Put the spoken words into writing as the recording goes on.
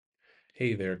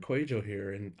Hey there, Quajo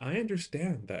here, and I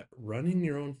understand that running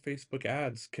your own Facebook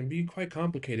ads can be quite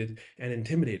complicated and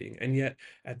intimidating, and yet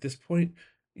at this point,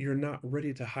 you're not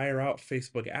ready to hire out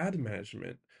Facebook ad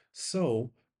management.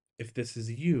 So, if this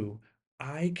is you,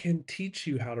 I can teach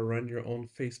you how to run your own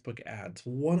Facebook ads,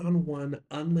 one-on-one,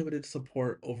 unlimited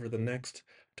support over the next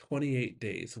 28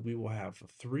 days. We will have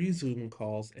 3 Zoom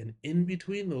calls, and in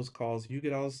between those calls, you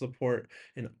get all the support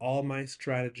and all my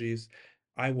strategies.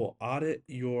 I will audit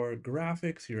your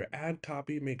graphics, your ad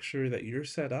copy, make sure that you're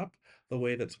set up the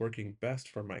way that's working best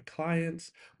for my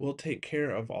clients. We'll take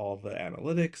care of all the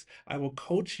analytics. I will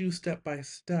coach you step by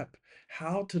step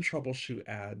how to troubleshoot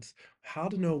ads, how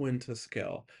to know when to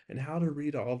scale, and how to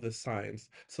read all the signs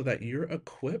so that you're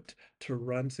equipped to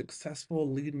run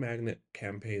successful lead magnet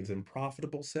campaigns and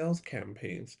profitable sales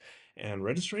campaigns and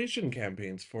registration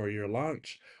campaigns for your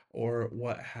launch or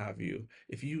what have you.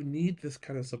 If you need this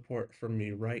kind of support from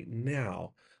me right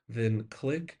now, then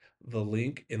click the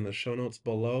link in the show notes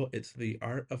below. It's the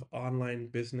Art of Online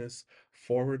Business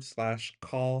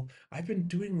 /call. I've been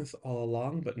doing this all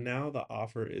along, but now the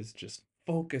offer is just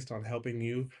focused on helping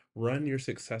you run your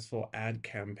successful ad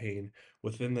campaign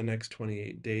within the next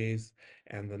 28 days,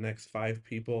 and the next 5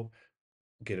 people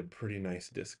get a pretty nice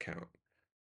discount.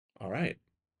 All right,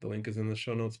 the link is in the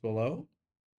show notes below.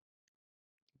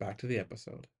 Back to the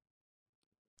episode.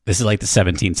 This is like the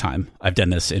 17th time I've done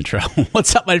this intro.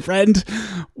 What's up, my friend?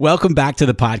 Welcome back to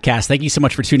the podcast. Thank you so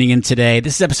much for tuning in today.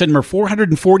 This is episode number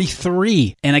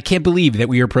 443, and I can't believe that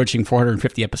we are approaching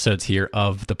 450 episodes here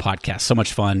of the podcast. So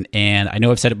much fun, and I know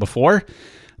I've said it before,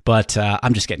 but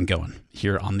I'm just getting going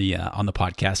here on the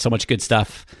podcast. So much good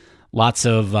stuff. Lots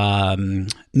of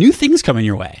new things coming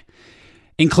your way,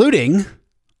 including,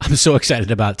 I'm so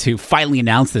excited about to finally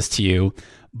announce this to you,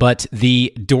 but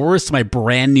the doors to my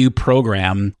brand new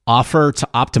program, Offer to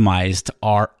Optimized,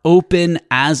 are open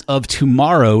as of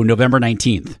tomorrow, November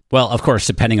 19th. Well, of course,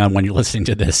 depending on when you're listening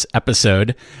to this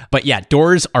episode. But yeah,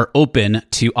 doors are open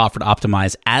to Offer to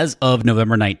Optimize as of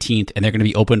November 19th, and they're going to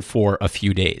be open for a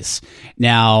few days.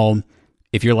 Now,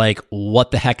 if you're like,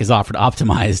 what the heck is Offer to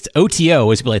Optimized? OTO,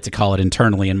 as we like to call it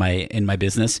internally in my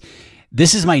business.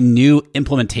 This is my new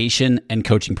implementation and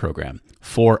coaching program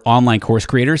for online course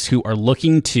creators who are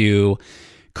looking to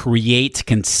create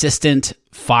consistent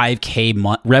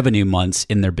 5K revenue months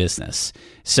in their business.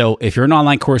 So if you're an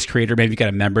online course creator, maybe you've got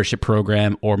a membership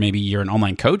program, or maybe you're an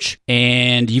online coach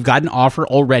and you've got an offer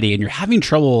already and you're having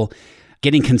trouble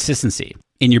getting consistency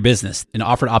in your business, an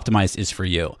Offer to Optimize is for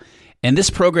you. And this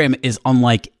program is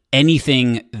unlike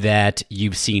anything that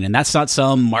you've seen. And that's not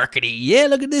some marketing, yeah,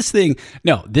 look at this thing.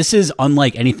 No, this is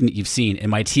unlike anything that you've seen. And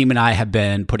my team and I have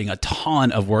been putting a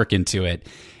ton of work into it.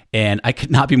 And I could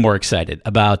not be more excited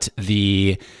about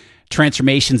the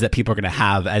transformations that people are going to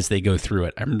have as they go through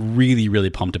it. I'm really, really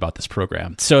pumped about this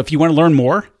program. So if you want to learn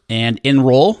more and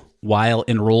enroll while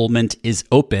enrollment is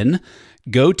open,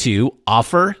 go to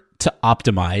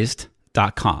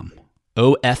offertooptimized.com.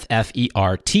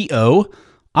 OFFERTO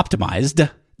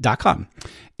optimized.com.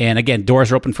 And again,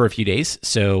 doors are open for a few days,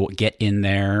 so get in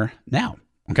there now.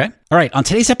 Okay. All right. On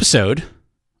today's episode,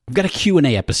 we've got a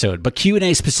Q&A episode, but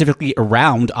Q&A specifically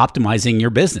around optimizing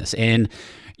your business and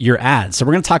your ads. So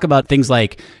we're going to talk about things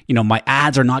like, my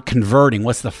ads are not converting.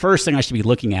 What's the first thing I should be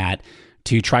looking at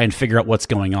to try and figure out what's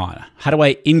going on? How do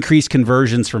I increase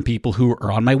conversions from people who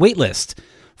are on my wait list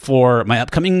for my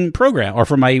upcoming program or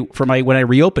for my when I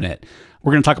reopen it?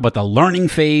 We're going to talk about the learning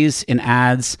phase in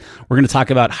ads. We're going to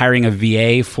talk about hiring a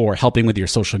VA for helping with your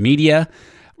social media.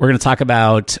 We're going to talk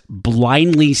about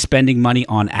blindly spending money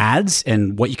on ads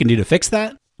and what you can do to fix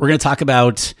that. We're going to talk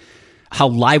about how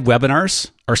live webinars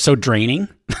are so draining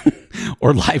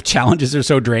or live challenges are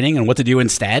so draining and what to do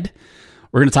instead.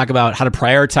 We're going to talk about how to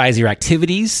prioritize your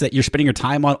activities that you're spending your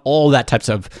time on, all that types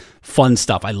of fun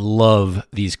stuff. I love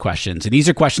these questions. And these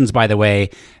are questions, by the way,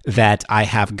 that I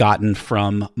have gotten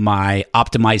from my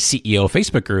Optimized CEO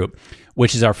Facebook group,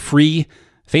 which is our free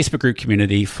Facebook group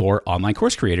community for online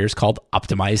course creators called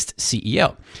Optimized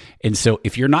CEO. And so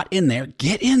if you're not in there,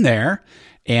 get in there,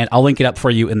 and I'll link it up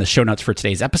for you in the show notes for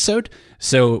today's episode.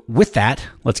 So with that,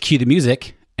 let's cue the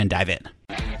music and dive in.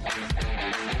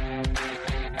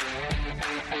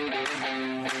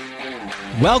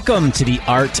 Welcome to the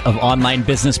Art of Online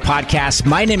Business podcast.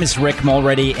 My name is Rick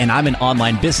Mulready, and I'm an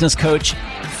online business coach,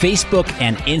 Facebook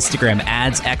and Instagram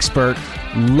ads expert,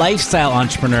 lifestyle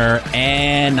entrepreneur,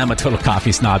 and I'm a total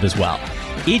coffee snob as well.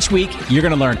 Each week, you're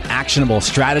going to learn actionable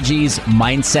strategies,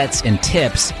 mindsets, and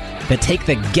tips that take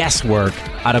the guesswork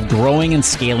out of growing and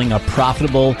scaling a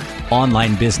profitable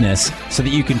online business so that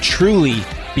you can truly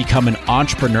become an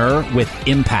entrepreneur with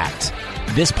impact.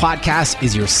 This podcast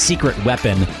is your secret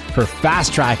weapon for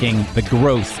fast tracking the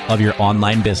growth of your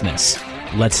online business.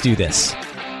 Let's do this.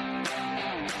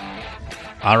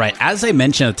 All right. As I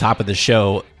mentioned at the top of the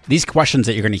show, these questions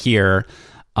that you're going to hear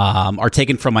are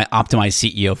taken from my Optimize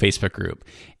CEO Facebook group.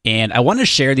 And I want to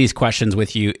share these questions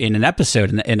with you in an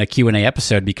episode, in a Q&A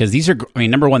episode, because these are,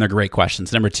 number one, they're great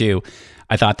questions. Number two,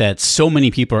 I thought that so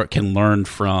many people can learn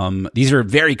from, these are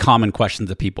very common questions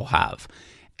that people have.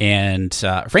 And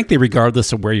frankly,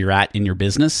 regardless of where you're at in your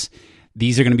business,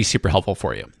 these are going to be super helpful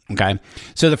for you. Okay.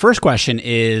 So the first question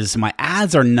is, my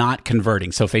ads are not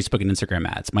converting. So Facebook and Instagram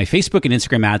ads. My Facebook and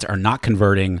Instagram ads are not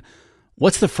converting.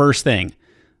 What's the first thing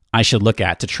I should look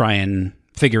at to try and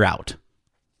figure out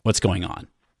what's going on?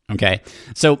 Okay.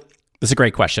 So this is a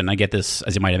great question. I get this,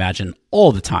 as you might imagine,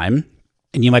 all the time.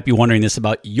 And you might be wondering this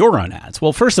about your own ads.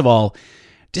 Well, first of all,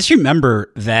 just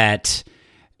remember that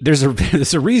there's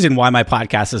a reason why my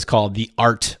podcast is called The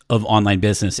Art of Online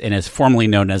Business and is formerly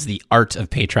known as The Art of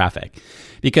Paid Traffic.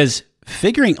 Because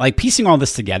piecing all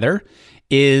this together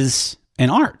is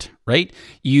an art, right?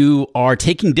 You are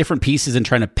taking different pieces and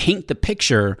trying to paint the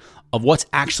picture of what's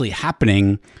actually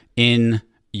happening in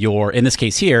this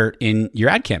case here, in your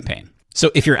ad campaign.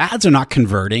 So if your ads are not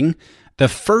converting, the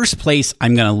first place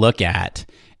I'm going to look at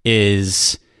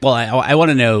is, well, I want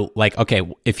to know, okay,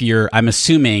 I'm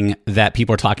assuming that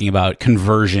people are talking about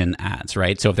conversion ads,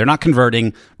 right? So if they're not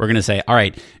converting, we're going to say, all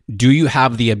right, do you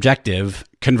have the objective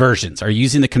conversions? Are you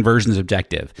using the conversions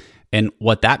objective? And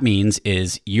what that means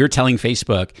is you're telling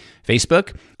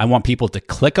Facebook, I want people to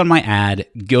click on my ad,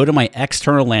 go to my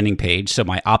external landing page, so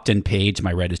my opt-in page,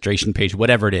 my registration page,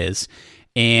 whatever it is,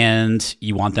 and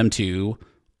you want them to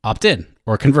opt in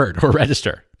or convert or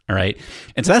register. All right.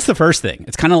 And so that's the first thing.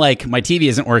 It's kind of like my TV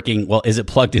isn't working. Well, is it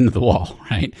plugged into the wall?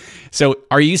 Right. So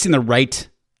are you using the right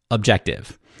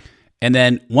objective? And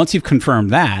then once you've confirmed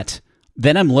that,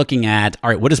 then I'm looking at, all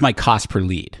right, what is my cost per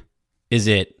lead? Is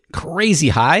it crazy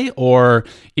high, or,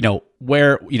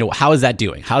 how is that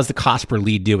doing? How's the cost per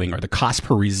lead doing, or the cost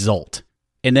per result?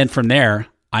 And then from there,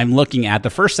 I'm looking at the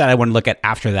first stat I want to look at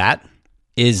after that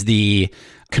is the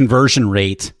conversion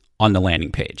rate on the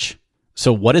landing page.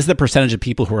 So what is the percentage of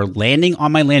people who are landing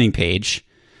on my landing page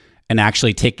and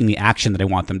actually taking the action that I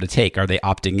want them to take? Are they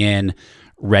opting in,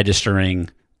 registering,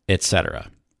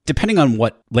 etc.? Depending on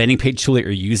what landing page tool that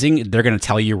you're using, they're going to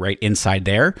tell you right inside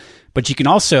there. But you can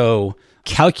also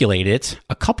calculate it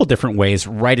a couple different ways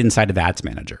right inside of Ads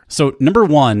Manager. So number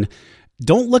one,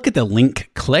 don't look at the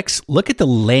link clicks, look at the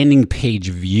landing page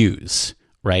views,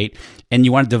 right? And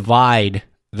you want to divide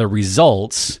the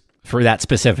results for that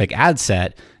specific ad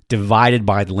set divided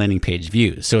by the landing page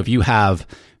views. So if you have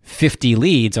 50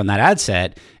 leads on that ad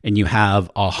set and you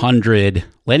have 100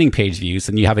 landing page views,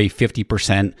 then you have a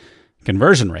 50%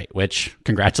 conversion rate, which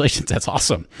congratulations, that's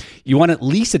awesome. You want at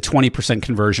least a 20%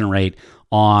 conversion rate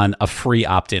on a free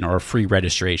opt-in or a free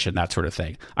registration, that sort of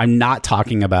thing. I'm not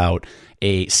talking about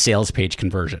a sales page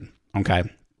conversion, okay?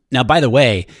 Now, by the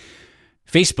way,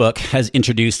 Facebook has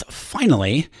introduced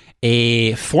finally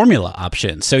a formula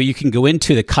option. So you can go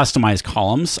into the customize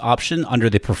columns option under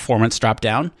the performance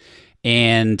dropdown,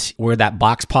 and where that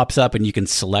box pops up and you can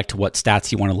select what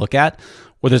stats you want to look at.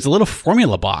 Well, there's a little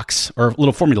formula box, or a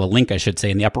little formula link, I should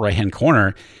say, in the upper right-hand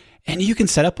corner, and you can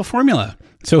set up a formula.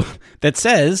 So that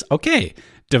says, okay,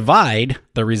 divide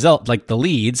the result, like the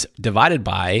leads, divided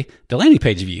by the landing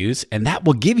page views, and that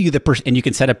will give you and you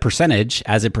can set a percentage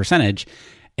as a percentage,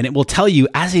 and it will tell you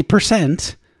as a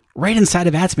percent right inside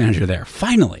of Ads Manager there,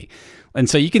 finally. And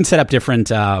so you can set up different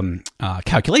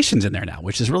calculations in there now,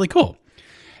 which is really cool.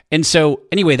 And so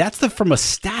anyway, that's from a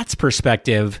stats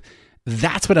perspective,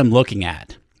 that's what I'm looking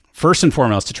at first and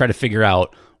foremost to try to figure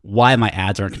out why my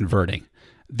ads aren't converting.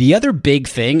 The other big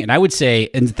thing, and I would say,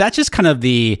 and that's just kind of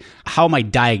how am I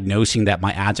diagnosing that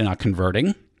my ads are not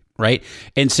converting, right?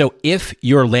 And so if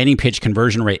your landing page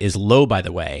conversion rate is low, by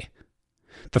the way,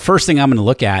 the first thing I'm going to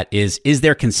look at is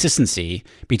there consistency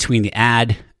between the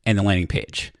ad and the landing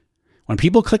page? When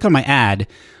people click on my ad,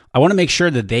 I want to make sure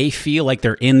that they feel like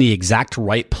they're in the exact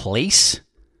right place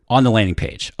on the landing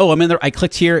page. Oh, I'm in there. I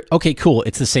clicked here. Okay, cool.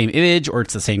 It's the same image, or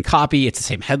it's the same copy. It's the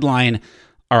same headline.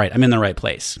 All right, I'm in the right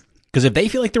place. Because if they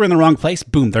feel like they're in the wrong place,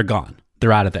 boom, they're gone.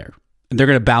 They're out of there. And they're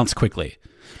going to bounce quickly.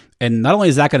 And not only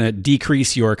is that going to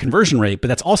decrease your conversion rate, but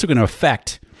that's also going to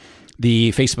affect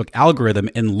the Facebook algorithm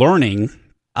in learning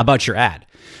about your ad.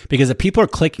 Because if people are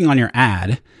clicking on your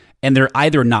ad and they're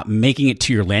either not making it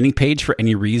to your landing page for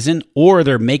any reason, or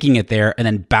they're making it there and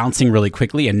then bouncing really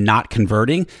quickly and not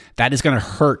converting, that is going to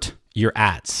hurt your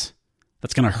ads.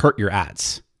 That's going to hurt your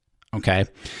ads. Okay.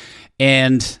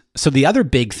 And so the other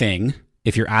big thing,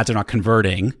 if your ads are not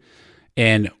converting,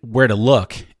 And where to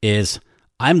look is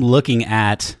I'm looking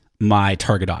at my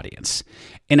target audience.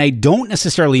 And I don't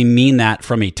necessarily mean that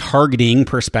from a targeting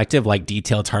perspective, like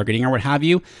detailed targeting or what have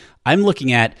you. I'm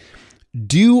looking at,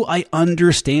 do I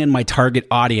understand my target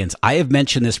audience? I have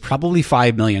mentioned this probably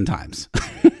 5 million times,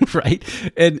 right?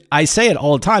 And I say it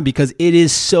all the time because it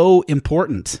is so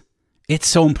important. It's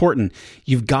so important.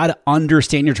 You've got to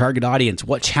understand your target audience.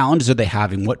 What challenges are they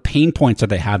having? What pain points are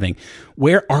they having?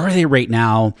 Where are they right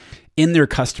now in their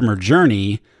customer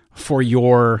journey for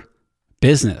your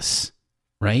business,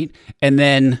 right? And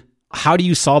then how do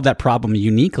you solve that problem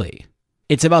uniquely?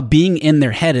 It's about being in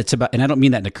their head. It's about, and I don't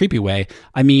mean that in a creepy way.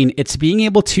 I mean, it's being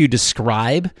able to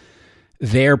describe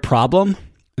their problem,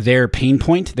 their pain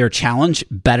point, their challenge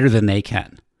better than they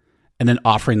can, and then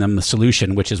offering them the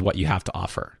solution, which is what you have to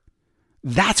offer.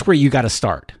 That's where you got to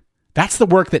start. That's the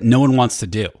work that no one wants to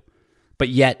do. But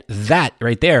yet that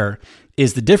right there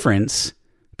is the difference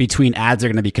between ads that are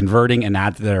going to be converting and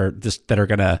ads that are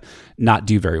going to not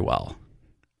do very well.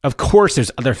 Of course,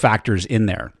 there's other factors in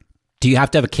there. Do you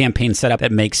have to have a campaign setup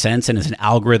that makes sense and is an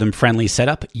algorithm-friendly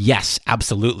setup? Yes,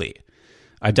 absolutely.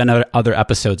 I've done other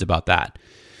episodes about that.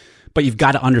 But you've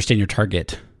got to understand your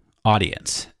target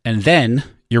audience. And then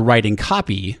you're writing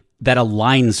copy that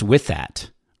aligns with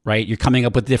that, right? You're coming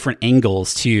up with different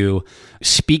angles to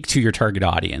speak to your target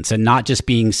audience and not just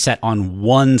being set on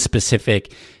one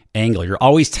specific angle. You're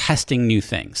always testing new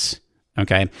things.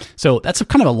 Okay. So that's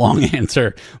kind of a long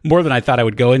answer, more than I thought I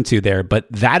would go into there, but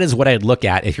that is what I'd look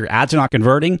at. If your ads are not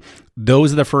converting,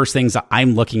 those are the first things that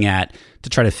I'm looking at to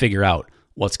try to figure out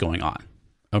what's going on.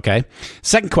 Okay.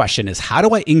 Second question is, how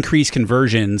do I increase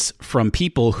conversions from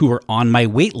people who are on my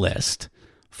wait list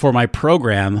for my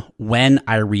program when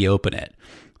I reopen it?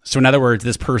 So in other words,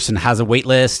 this person has a wait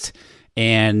list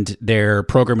and their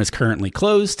program is currently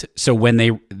closed. So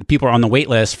when people are on the wait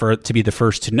list for it to be the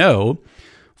first to know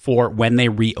for when they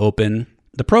reopen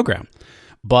the program.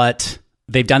 But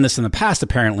they've done this in the past,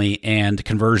 apparently, and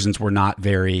conversions were not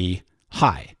very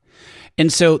high.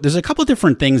 And so there's a couple of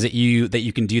different things that you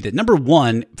can do. That number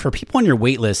one, for people on your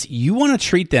wait list, you want to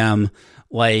treat them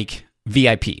like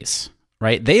VIPs,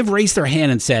 right? They've raised their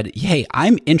hand and said, hey,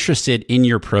 I'm interested in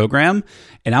your program,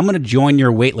 and I'm going to join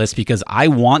your wait list because I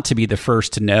want to be the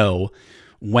first to know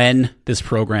when this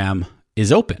program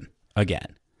is open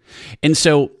again. And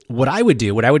so what I would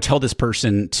tell this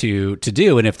person to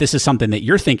do, and if this is something that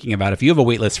you're thinking about, if you have a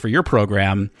waitlist for your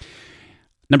program,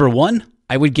 number one,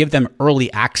 I would give them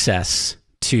early access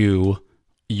to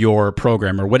your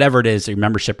program or whatever it is, your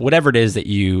membership, whatever it is that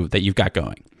you've got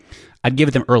going. I'd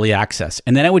give them early access.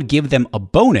 And then I would give them a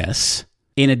bonus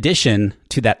in addition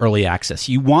to that early access.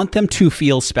 You want them to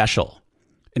feel special.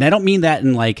 And I don't mean that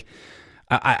in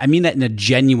I mean that in a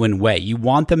genuine way. You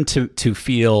want them to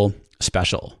feel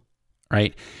special.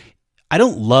 Right? I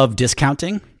don't love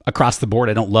discounting across the board.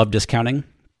 I don't love discounting.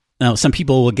 Now, some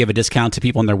people will give a discount to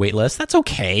people on their wait list. That's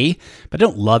okay, but I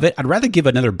don't love it. I'd rather give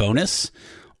another bonus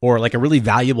or like a really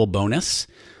valuable bonus,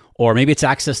 or maybe it's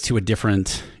access to a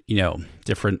different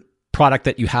product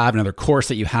that you have, another course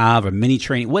that you have, a mini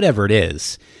training, whatever it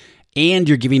is. And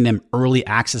you're giving them early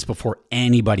access before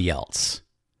anybody else.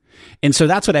 And so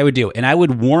that's what I would do. And I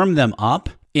would warm them up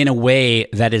in a way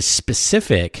that is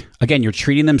specific. Again, you're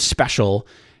treating them special,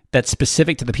 that's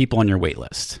specific to the people on your wait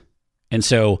list. And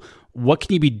so what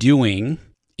can you be doing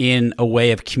in a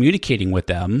way of communicating with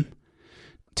them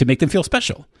to make them feel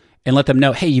special and let them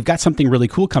know, hey, you've got something really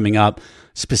cool coming up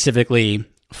specifically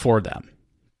for them.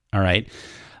 All right.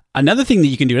 Another thing that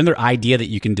you can do, another idea that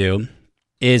you can do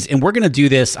is, and we're going to do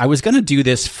this, I was going to do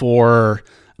this for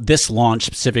this launch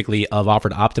specifically of Offer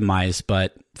to Optimize,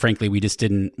 but frankly,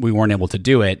 we weren't able to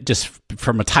do it just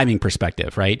from a timing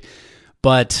perspective, right?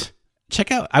 But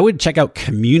I would check out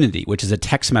Community, which is a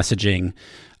text messaging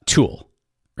tool,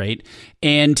 right?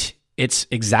 And it's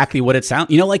exactly what it sounds,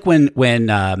 like when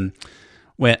I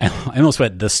almost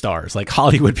went the stars, like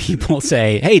Hollywood people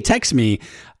say, hey, text me.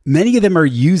 Many of them are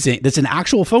using, that's an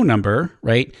actual phone number,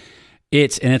 right?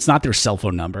 It's not their cell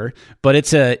phone number,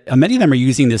 but many of them are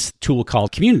using this tool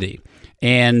called Community.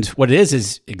 And what it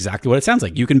is exactly what it sounds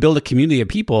like. You can build a community of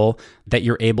people that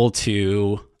you're able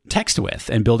to text with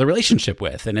and build a relationship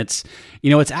with. And it's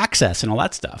access and all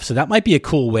that stuff. So that might be a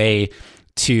cool way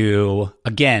to,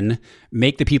 again,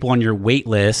 make the people on your wait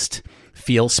list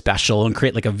feel special and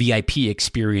create like a VIP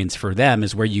experience for them,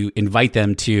 is where you invite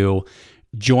them to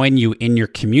join you in your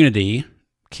community,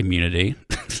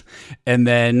 and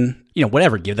then,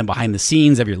 whatever, give them behind the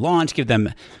scenes of your launch, give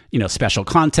them, special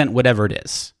content, whatever it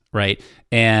is, right?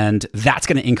 And that's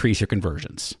going to increase your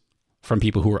conversions from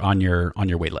people who are on your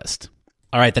wait list.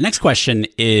 All right, the next question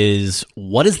is,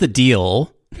 what is the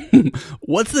deal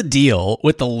What's the deal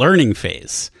with the learning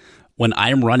phase when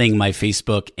I'm running my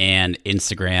Facebook and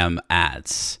Instagram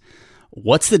ads?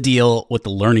 What's the deal with the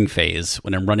learning phase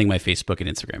when I'm running my Facebook and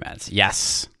Instagram ads?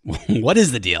 Yes. What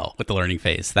is the deal with the learning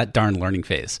phase? That darn learning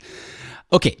phase.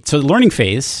 Okay, so the learning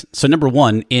phase. So number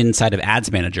one, inside of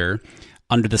Ads Manager,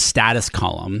 under the status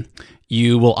column,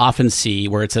 you will often see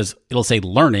where it'll say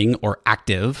learning or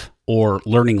active or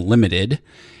learning limited.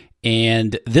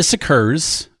 And this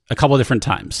occurs a couple of different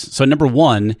times. So number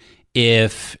one,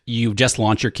 if you just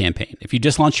launched your campaign, if you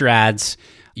just launched your ads,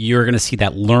 you're going to see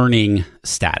that learning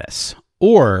status.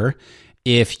 Or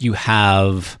if you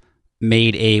have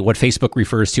made what Facebook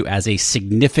refers to as a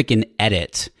significant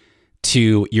edit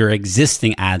to your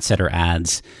existing ad set or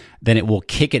ads, then it will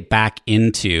kick it back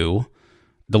into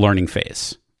the learning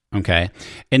phase. Okay.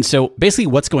 And so basically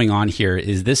what's going on here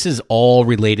is this is all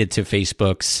related to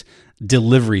Facebook's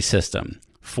delivery system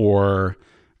for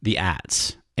the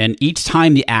ads. And each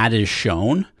time the ad is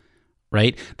shown,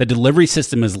 right, the delivery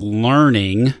system is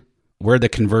learning where the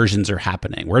conversions are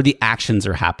happening, where the actions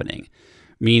are happening,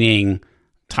 meaning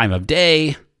time of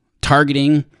day,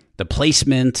 targeting, the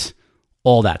placement,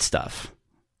 all that stuff,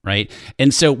 right?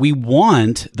 And so we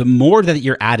want the more that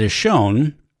your ad is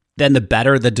shown, then the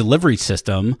better the delivery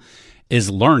system is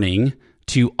learning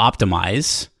to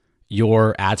optimize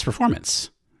your ads performance.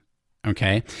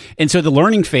 Okay. And so the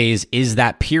learning phase is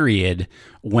that period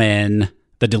when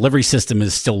the delivery system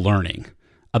is still learning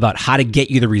about how to get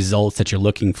you the results that you're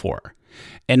looking for.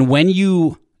 And when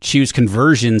you choose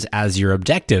conversions as your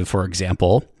objective, for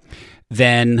example,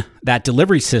 then that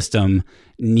delivery system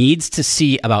needs to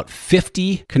see about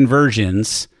 50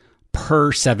 conversions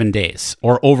per 7 days,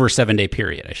 or over 7-day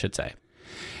period, I should say.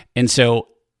 And so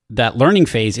that learning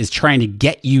phase is trying to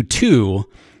get you to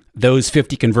those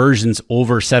 50 conversions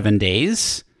over 7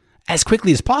 days as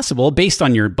quickly as possible based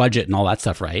on your budget and all that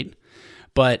stuff, right?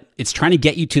 But it's trying to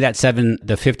get you to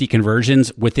the 50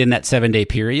 conversions within that 7-day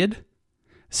period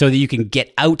so that you can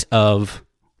get out of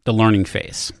the learning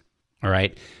phase. All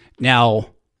right. Now,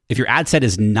 if your ad set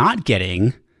is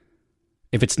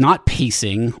if it's not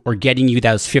pacing or getting you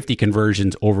those 50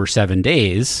 conversions over 7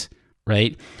 days,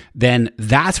 right, then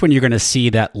that's when you're going to see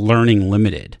that learning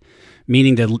limited,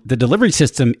 meaning the delivery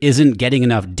system isn't getting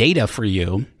enough data for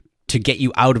you to get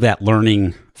you out of that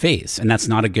learning phase. And that's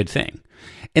not a good thing.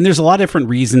 And there's a lot of different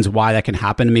reasons why that can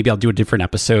happen. Maybe I'll do a different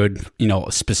episode,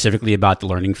 specifically about the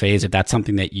learning phase. If that's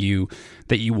something that you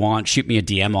want, shoot me a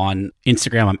DM on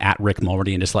Instagram. I'm at Rick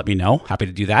Mulready and just let me know. Happy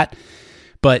to do that.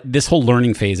 But this whole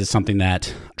learning phase is something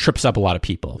that trips up a lot of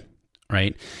people,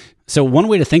 right? So one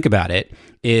way to think about it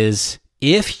is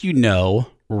if you know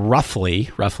roughly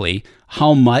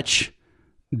how much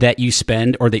that you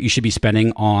spend or that you should be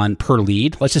spending on per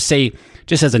lead, let's just say,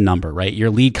 just as a number, right?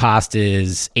 Your lead cost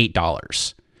is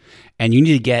 $8 and you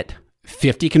need to get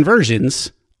 50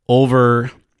 conversions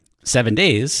over 7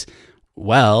 days.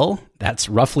 Well, that's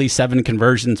roughly 7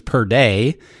 conversions per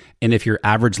day. And if your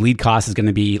average lead cost is going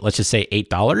to be, let's just say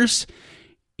 $8,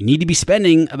 you need to be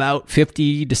spending about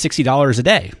 $50 to $60 a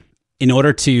day in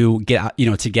order to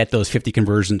get those 50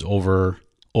 conversions over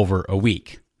a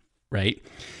week, right?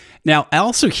 Now,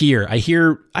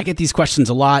 I get these questions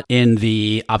a lot in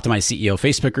the Optimize CEO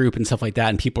Facebook group and stuff like that.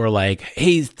 And people are like,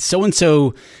 hey,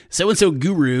 so-and-so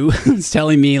guru is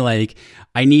telling me like,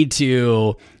 I need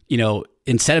to,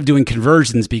 instead of doing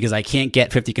conversions because I can't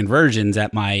get 50 conversions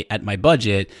at my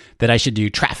budget, that I should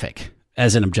do traffic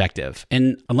as an objective.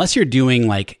 And unless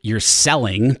you're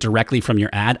selling directly from your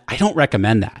ad, I don't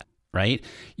recommend that, right?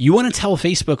 You want to tell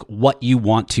Facebook what you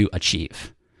want to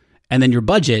achieve. And then your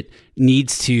budget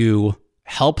needs to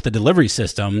help the delivery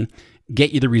system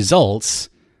get you the results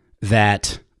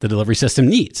that the delivery system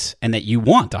needs and that you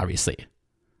want, obviously.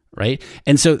 Right.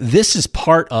 And so this is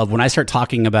part of when I start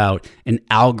talking about an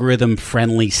algorithm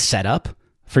friendly setup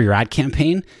for your ad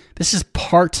campaign. This is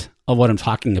part of what I'm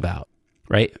talking about,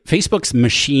 right? Facebook's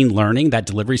machine learning, that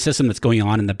delivery system that's going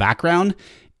on in the background,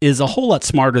 is a whole lot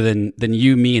smarter than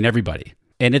you, me, and everybody.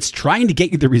 And it's trying to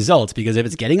get you the results, because if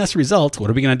it's getting us results, what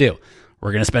are we going to do?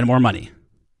 We're going to spend more money,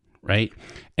 right?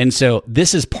 And so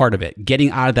this is part of it,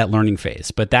 getting out of that learning phase.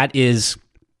 But that is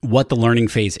what the learning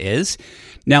phase is.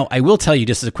 Now, I will tell you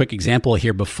just as a quick example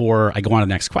here before I go on to the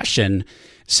next question.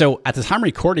 So at the time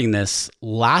recording this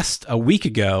a week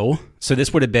ago, so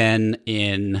this would have been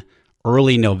in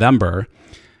early November,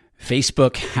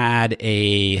 Facebook had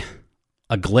a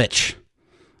glitch,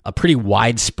 a pretty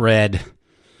widespread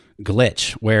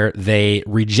glitch where they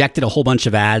rejected a whole bunch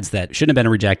of ads that shouldn't have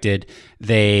been rejected.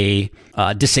 They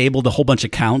disabled a whole bunch of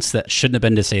accounts that shouldn't have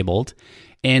been disabled.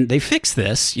 And they fixed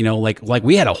this, like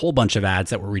we had a whole bunch of ads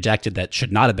that were rejected that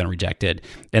should not have been rejected.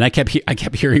 And I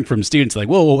kept hearing from students like,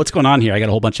 whoa, what's going on here? I got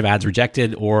a whole bunch of ads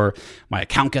rejected, or my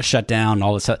account got shut down and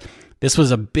all this stuff. This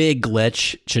was a big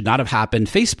glitch, should not have happened.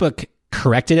 Facebook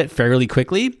corrected it fairly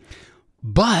quickly,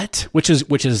 but which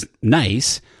is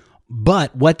nice.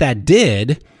 But what that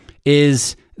did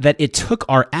is that it took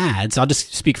our ads. I'll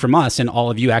just speak from us and all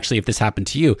of you, actually, if this happened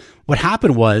to you. What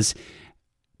happened was,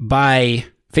 by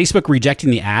Facebook rejecting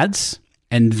the ads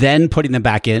and then putting them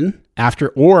back in after,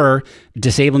 or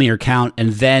disabling your account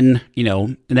and then,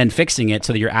 and then fixing it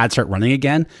so that your ads start running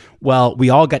again. Well, we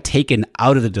all got taken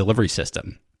out of the delivery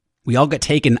system. We all got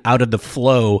taken out of the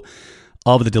flow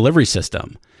of the delivery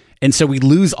system. And so we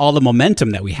lose all the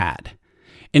momentum that we had.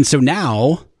 And so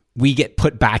now we get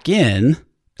put back in,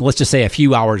 let's just say a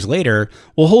few hours later.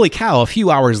 Well, holy cow, a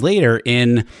few hours later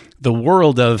in the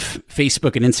world of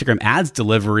Facebook and Instagram ads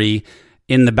delivery,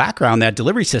 in the background, that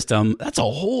delivery system, that's a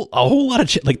whole lot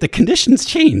of like the conditions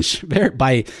change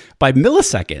by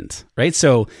milliseconds, right?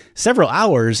 So several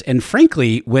hours. And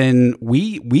frankly, when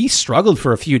we struggled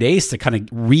for a few days to kind of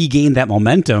regain that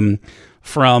momentum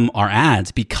from our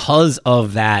ads because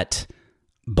of that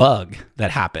bug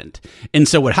that happened. And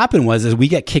so what happened was we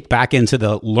get kicked back into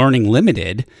the learning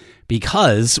limited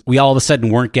because we all of a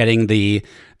sudden weren't getting the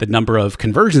number of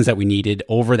conversions that we needed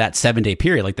over that 7-day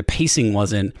period. Like the pacing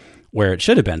wasn't where it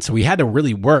should have been. So we had to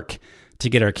really work to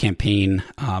get our campaign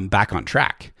back on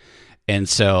track. And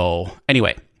so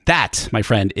anyway, that, my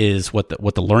friend, is what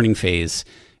the learning phase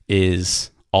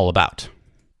is all about.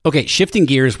 Okay, shifting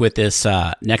gears with this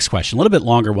next question, a little bit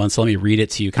longer one. So let me read it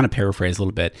to you, kind of paraphrase a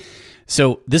little bit.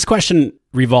 So this question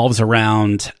revolves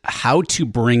around how to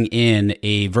bring in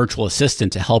a virtual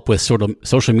assistant to help with sort of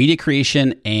social media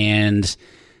creation and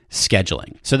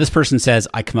scheduling. So this person says,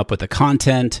 I come up with the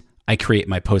content, I create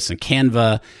my posts in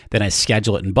Canva, then I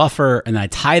schedule it in Buffer, and then I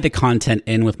tie the content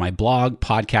in with my blog,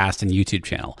 podcast, and YouTube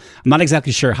channel. I'm not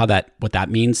exactly sure what that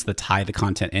means, the tie the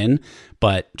content in,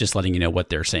 but just letting you know what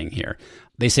they're saying here.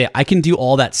 They say, I can do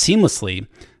all that seamlessly,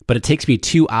 but it takes me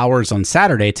 2 hours on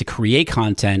Saturday to create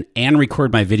content and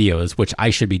record my videos, which I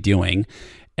should be doing,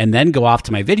 and then go off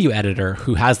to my video editor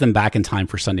who has them back in time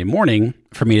for Sunday morning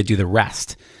for me to do the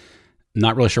rest.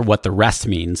 Not really sure what the rest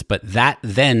means, but that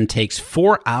then takes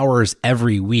 4 hours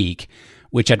every week,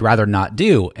 which I'd rather not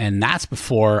do. And that's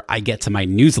before I get to my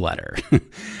newsletter.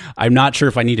 I'm not sure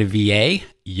if I need a VA,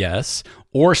 yes,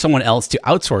 or someone else to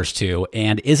outsource to.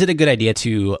 And is it a good idea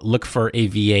to look for a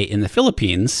VA in the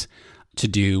Philippines to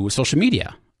do social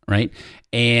media, right?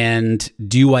 And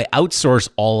do I outsource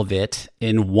all of it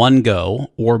in one go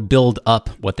or build up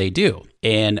what they do?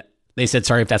 And they said,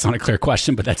 sorry if that's not a clear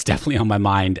question, but that's definitely on my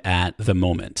mind at the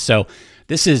moment. So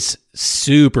this is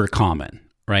super common,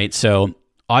 right? So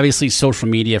obviously social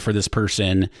media for this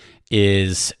person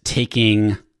is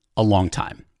taking a long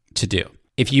time to do.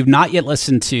 If you've not yet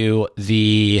listened to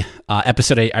the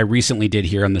episode I recently did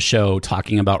here on the show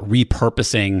talking about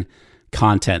repurposing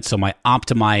content, so my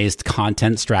optimized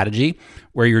content strategy,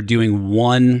 where you're doing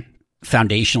one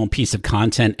foundational piece of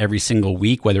content every single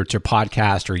week, whether it's your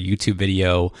podcast or YouTube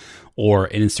video or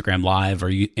an Instagram live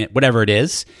or whatever it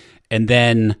is, and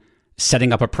then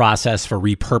setting up a process for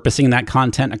repurposing that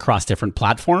content across different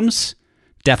platforms,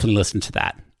 definitely listen to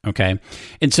that, okay?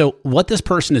 And so what this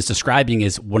person is describing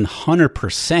is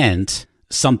 100%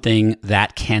 something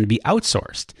that can be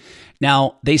outsourced.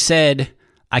 Now, they said,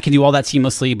 I can do all that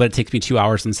seamlessly, but it takes me 2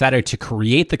 hours on Saturday to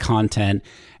create the content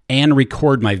and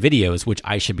record my videos, which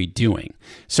I should be doing.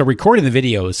 So recording the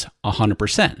videos,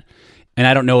 100%. And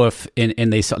I don't know if,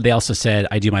 and they also said,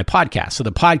 I do my podcast. So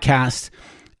the podcast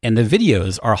and the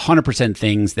videos are 100%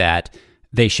 things that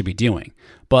they should be doing.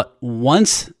 But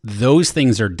once those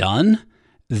things are done,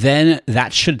 then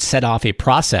that should set off a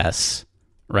process,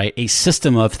 right? A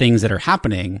system of things that are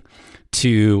happening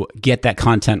to get that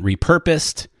content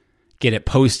repurposed, get it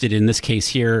posted. In this case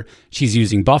here, she's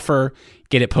using Buffer,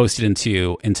 get it posted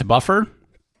into Buffer,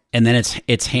 and then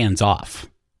it's hands off,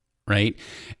 right?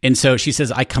 And so she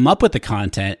says, I come up with the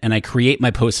content and I create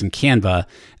my posts in Canva,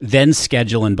 then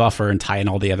schedule in Buffer and tie in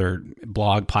all the other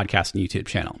blog, podcast, and YouTube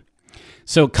channel.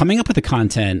 So coming up with the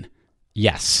content,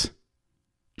 yes,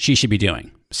 she should be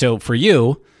doing. So for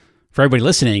you, for everybody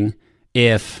listening,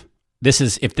 if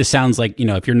this sounds like,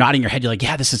 if you're nodding your head, you're like,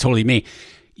 yeah, this is totally me.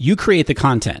 You create the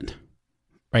content,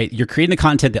 right? You're creating the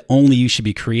content that only you should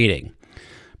be creating.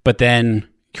 But then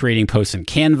creating posts in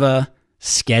Canva,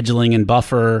 scheduling in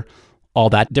Buffer, all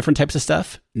that different types of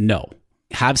stuff, no.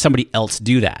 Have somebody else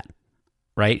do that,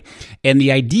 right? And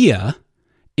the idea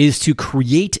is to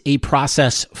create a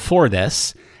process for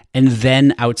this and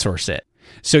then outsource it.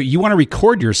 So you want to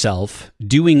record yourself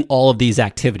doing all of these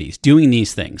activities, doing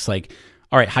these things. Like,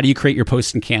 all right, how do you create your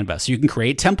posts in Canva? So you can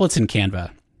create templates in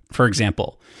Canva, for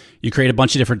example. You create a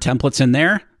bunch of different templates in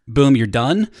there, boom, you're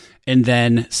done. And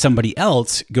then somebody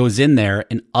else goes in there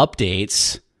and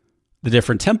updates the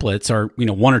different templates, or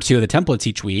one or two of the templates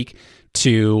each week,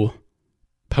 to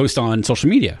post on social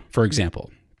media, for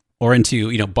example, or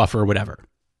into Buffer or whatever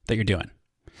that you're doing.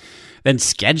 Then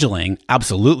scheduling,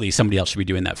 absolutely somebody else should be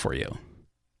doing that for you.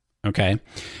 Okay.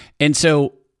 And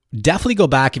so definitely go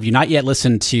back if you've not yet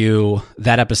listened to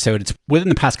that episode. It's within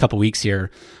the past couple of weeks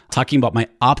here, talking about my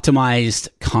optimized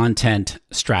content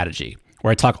strategy,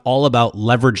 where I talk all about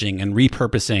leveraging and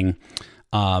repurposing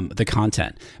the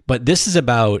content. But this is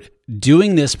about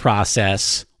doing this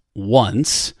process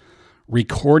once,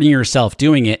 recording yourself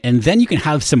doing it, and then you can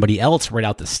have somebody else write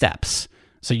out the steps.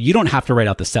 So you don't have to write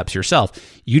out the steps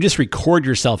yourself. You just record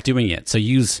yourself doing it. So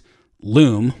use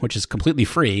Loom, which is completely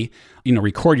free,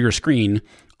 record your screen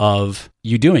of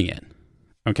you doing it.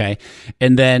 Okay.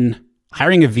 And then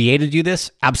hiring a VA to do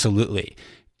this? Absolutely.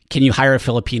 Can you hire a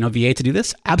Filipino VA to do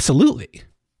this? Absolutely.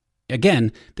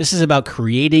 Again, this is about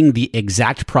creating the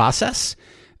exact process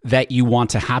that you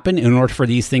want to happen in order for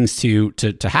these things to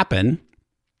happen.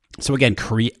 So again,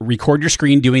 record your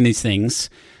screen doing these things,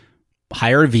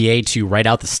 hire a VA to write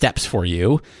out the steps for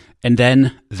you, and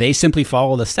then they simply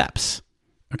follow the steps.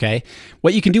 Okay.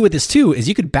 What you can do with this too is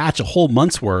you could batch a whole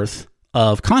month's worth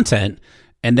of content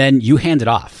and then you hand it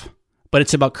off. But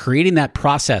it's about creating that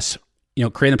process,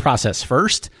 creating the process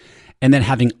first and then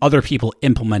having other people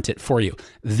implement it for you.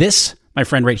 This, my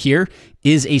friend, right here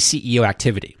is a CEO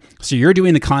activity. So you're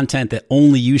doing the content that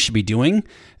only you should be doing.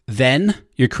 Then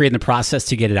you're creating the process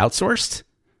to get it outsourced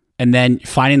and then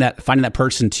finding that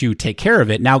person to take care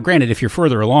of it. Now, granted, if you're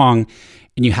further along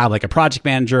and you have like a project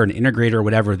manager, an integrator, or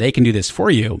whatever, they can do this for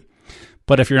you.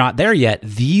 But if you're not there yet,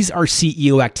 these are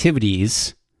CEO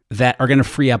activities that are going to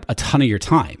free up a ton of your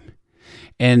time.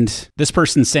 And this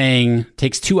person saying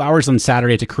takes 2 hours on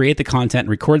Saturday to create the content and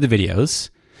record the videos,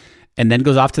 and then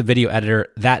goes off to the video editor.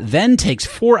 That then takes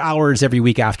 4 hours every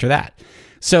week after that.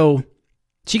 So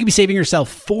you could be saving yourself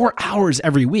 4 hours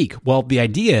every week. Well, the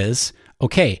idea is,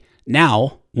 okay,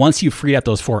 now once you've freed up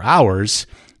those 4 hours,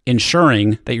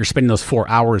 ensuring that you're spending those 4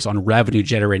 hours on revenue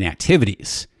generating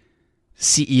activities,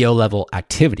 CEO level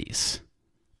activities.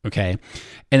 Okay.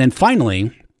 And then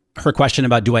finally, her question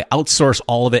about, do I outsource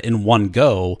all of it in one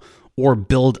go or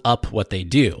build up what they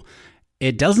do?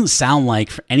 It doesn't sound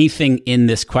like anything in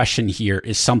this question here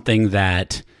is something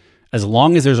that, as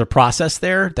long as there's a process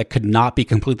there, that could not be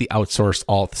completely outsourced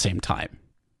all at the same time.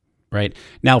 Right.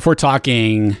 Now, if we're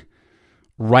talking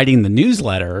writing the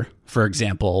newsletter, for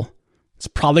example, it's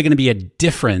probably going to be a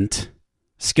different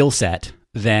skill set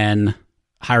than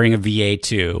hiring a VA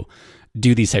to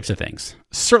do these types of things.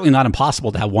 Certainly not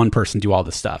impossible to have one person do all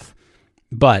this stuff.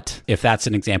 But if that's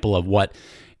an example of what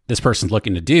this person's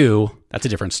looking to do, that's a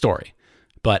different story.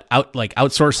 But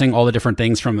outsourcing all the different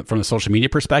things from a social media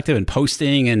perspective and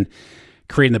posting and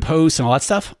creating the posts and all that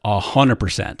stuff,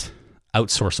 100%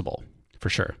 outsourceable for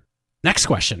sure. Next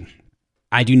question.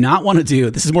 I do not want to do,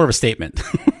 this is more of a statement.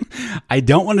 I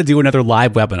don't want to do another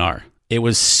live webinar. It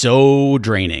was so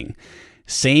draining.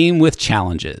 Same with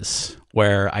challenges,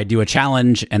 where I do a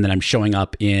challenge and then I'm showing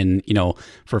up in,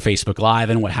 for Facebook Live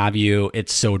and what have you.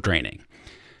 It's so draining.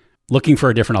 Looking for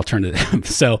a different alternative.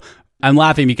 So I'm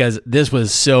laughing because this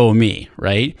was so me,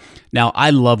 right? Now, I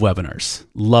love webinars.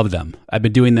 Love them. I've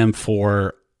been doing them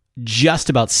for just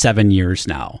about 7 years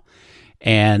now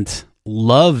and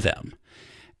love them.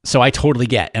 So I totally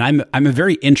get, and I'm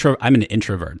an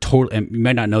introvert. Totally, you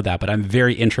might not know that, but I'm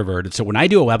very introverted. So when I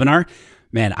do a webinar,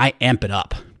 man, I amp it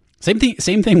up. Same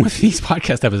thing with these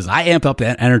podcast episodes. I amp up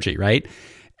that energy, right?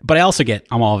 But I also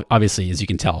I'm all, obviously, as you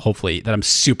can tell, hopefully, that I'm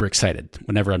super excited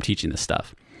whenever I'm teaching this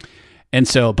stuff. And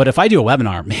so, but if I do a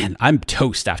webinar, man, I'm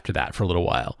toast after that for a little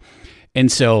while.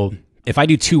 And so if I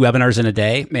do 2 webinars in a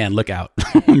day, man, look out.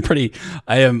 I'm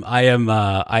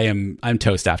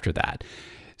toast after that.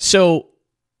 So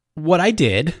what I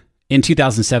did in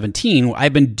 2017,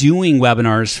 I've been doing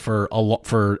webinars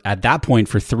for at that point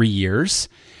for 3 years.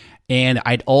 And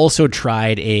I'd also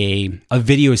tried a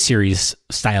video series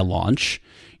style launch,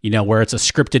 where it's a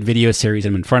scripted video series.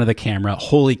 I'm in front of the camera.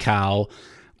 Holy cow.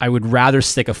 I would rather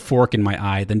stick a fork in my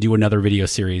eye than do another video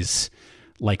series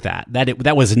like that.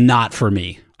 That was not for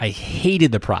me. I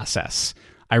hated the process.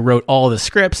 I wrote all the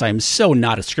scripts. I'm so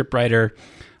not a script writer.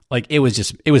 It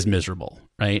was miserable,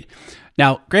 right?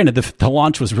 Now, granted, the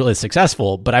launch was really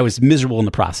successful, but I was miserable in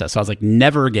the process. So I was like,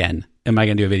 never again am I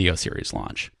going to do a video series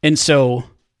launch. And so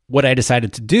what I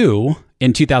decided to do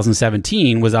in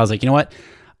 2017 was I was like, you know what?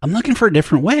 I'm looking for a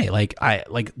different way. Like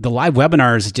the live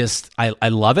webinars, I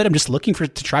love it. I'm just looking to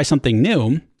try something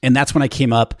new. And that's when I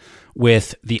came up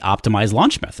with the Optimized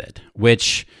Launch Method,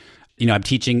 which, I'm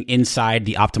teaching inside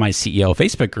the Optimized CEO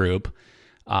Facebook group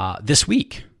this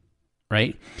week,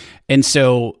 right? And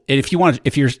so if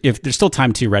there's still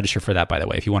time to register for that, by the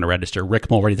way, if you want to register,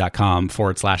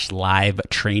 rickmulready.com/live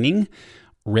training,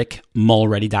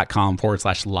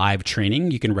 rickmulready.com/live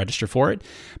training. You can register for it.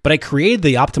 But I created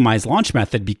the Optimized Launch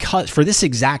Method for this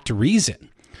exact reason,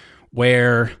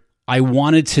 where I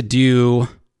wanted to do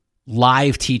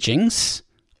live teachings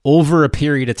over a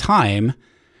period of time.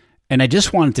 And I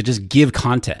just wanted to just give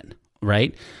content,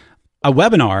 right? A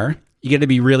webinar, you got to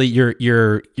be really,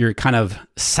 you're kind of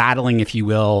saddling, if you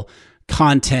will,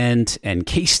 content and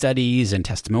case studies and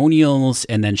testimonials,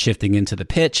 and then shifting into the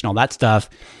pitch and all that stuff.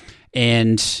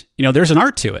 And, there's an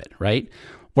art to it, right?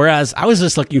 Whereas I was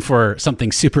just looking for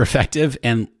something super effective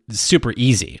and super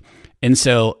easy. And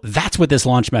so that's what this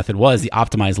launch method was, the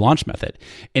Optimized Launch Method.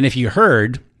 And if you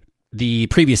heard the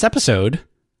previous episode,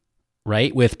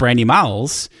 right, with Brandy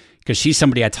Miles, because she's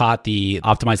somebody I taught the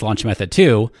Optimized Launch Method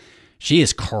to, she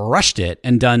has crushed it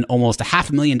and done almost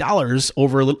 $500,000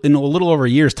 in a little over a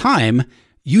year's time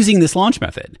using this launch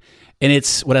method. And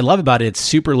it's what I love about it. It's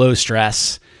super low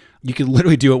stress. You can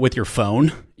literally do it with your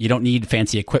phone. You don't need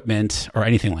fancy equipment or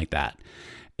anything like that.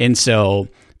 And so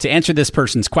to answer this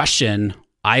person's question,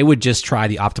 I would just try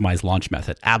the Optimized Launch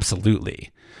Method.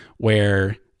 Absolutely.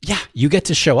 Where, you get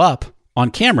to show up on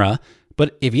camera,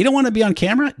 but if you don't want to be on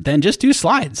camera, then just do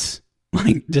slides.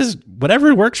 Like, just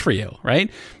whatever works for you, right?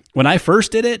 When I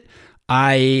first did it,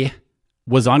 I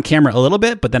was on camera a little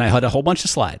bit, but then I had a whole bunch of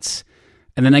slides.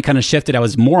 And then I kind of shifted. I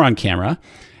was more on camera.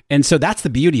 And so that's the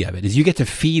beauty of it, is you get to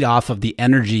feed off of the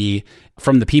energy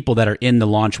from the people that are in the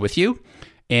launch with you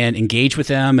and engage with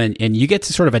them. And you get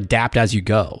to sort of adapt as you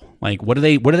go. Like, what are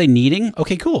they needing?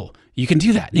 Okay, cool. You can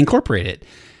do that and incorporate it.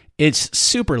 It's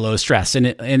super low stress. And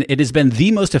it has been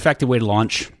the most effective way to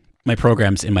launch my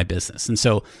programs in my business. And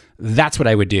so that's what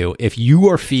I would do. If you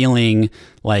are feeling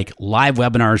like live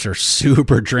webinars are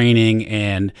super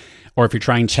draining or if you're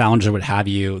trying challenges or what have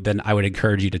you, then I would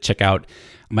encourage you to check out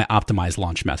my Optimized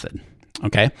Launch Method.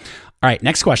 Okay. All right.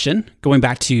 Next question, going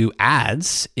back to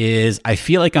ads, is I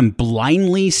feel like I'm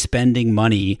blindly spending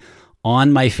money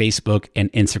on my Facebook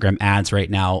and Instagram ads right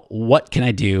now. What can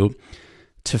I do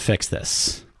to fix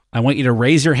this? I want you to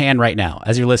raise your hand right now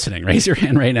as you're listening. Raise your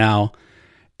hand right now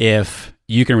if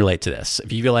you can relate to this.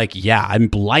 If you feel like, I'm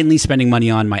blindly spending money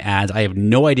on my ads, I have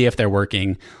no idea if they're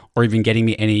working or even getting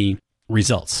me any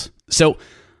results. So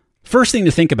first thing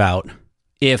to think about,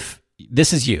 if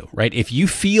this is you, right? If you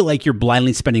feel like you're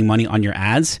blindly spending money on your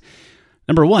ads,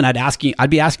 number one, I'd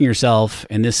be asking yourself,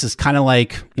 and this is kind of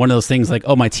like one of those things like,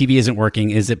 oh, my TV isn't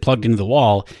working. Is it plugged into the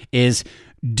wall?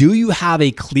 Do you have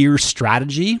a clear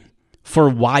strategy for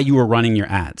why you are running your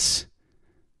ads?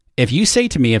 If you say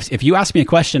to me, if you ask me a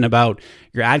question about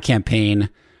your ad campaign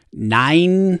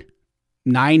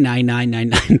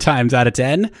 9,99999 times out of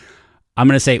 10, I'm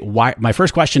going to say, why? My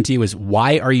first question to you is,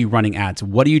 why are you running ads?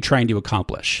 What are you trying to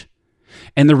accomplish?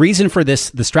 And the reason for this,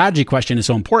 the strategy question is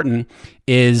so important,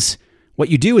 is what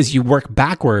you do is you work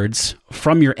backwards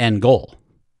from your end goal.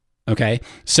 Okay.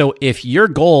 So if your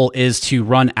goal is to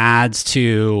run ads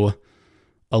to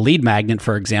a lead magnet,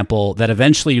 for example, that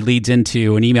eventually leads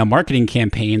into an email marketing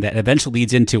campaign that eventually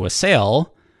leads into a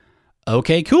sale,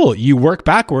 okay, cool. You work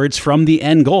backwards from the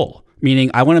end goal, meaning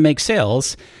I want to make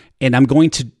sales and I'm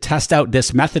going to test out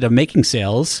this method of making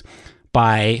sales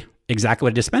by exactly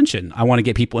what I just mentioned. I want to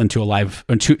get people into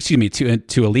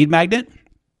a lead magnet,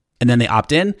 and then they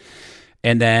opt in,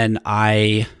 and then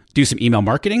I do some email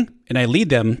marketing and I lead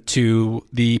them to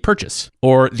the purchase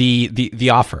or the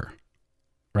offer.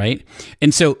 Right.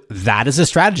 And so that is a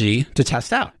strategy to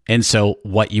test out. And so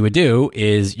what you would do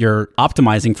is you're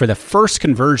optimizing for the first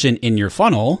conversion in your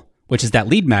funnel, which is that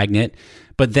lead magnet,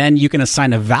 but then you can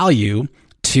assign a value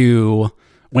to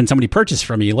when somebody purchases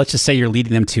from you. Let's just say you're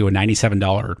leading them to a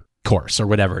 $97 course or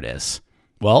whatever it is.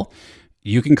 Well,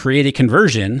 you can create a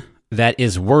conversion that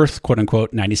is worth, quote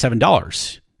unquote,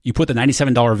 $97. You put the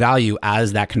 $97 value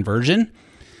as that conversion,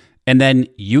 and then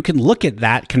you can look at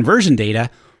that conversion data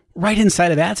right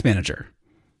inside of Ads Manager.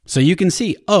 So you can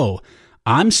see, oh,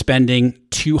 I'm spending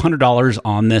 $200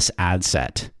 on this ad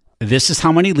set. This is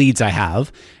how many leads I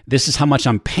have. This is how much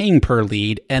I'm paying per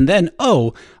lead. And then,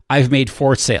 oh, I've made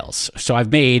 4 sales. So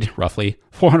I've made roughly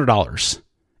 $400.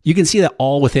 You can see that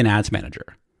all within Ads Manager.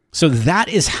 So that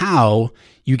is how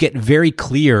you get very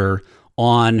clear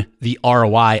on the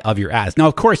ROI of your ads. Now,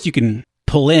 of course, you can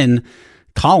pull in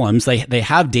columns, they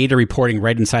have data reporting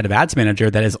right inside of Ads Manager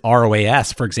that is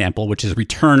ROAS, for example, which is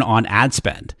return on ad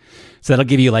spend. So that'll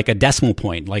give you like a decimal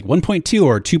point, like 1.2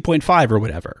 or 2.5 or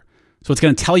whatever. So it's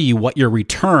going to tell you what your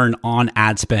return on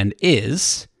ad spend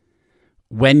is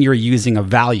when you're using a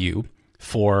value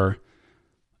for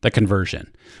the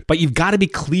conversion. But you've got to be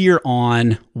clear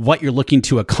on what you're looking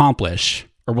to accomplish,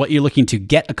 or what you're looking to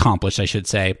get accomplished, I should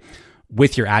say,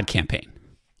 with your ad campaign.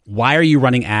 Why are you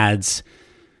running ads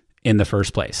in the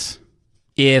first place?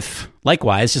 If,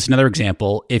 likewise, just another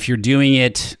example, if you're doing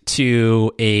it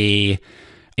to an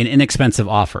inexpensive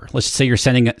offer, let's say you're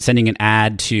sending an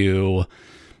ad to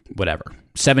whatever,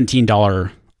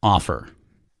 $17 offer,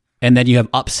 and then you have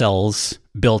upsells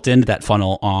built into that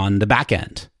funnel on the back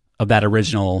end of that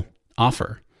original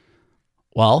offer.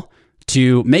 Well,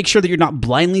 to make sure that you're not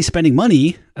blindly spending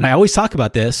money, and I always talk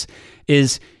about this,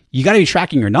 is you got to be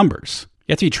tracking your numbers.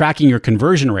 You have to be tracking your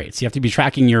conversion rates. You have to be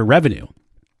tracking your revenue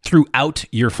throughout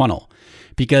your funnel.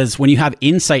 Because when you have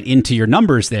insight into your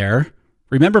numbers there,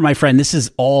 remember, my friend, this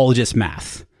is all just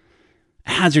math.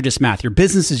 Ads are just math. Your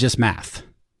business is just math.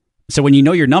 So when you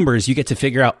know your numbers, you get to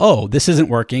figure out, oh, this isn't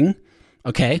working.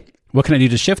 Okay, what can I do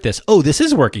to shift this? Oh, this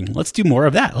is working. Let's do more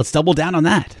of that. Let's double down on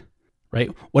that, right?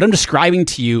 What I'm describing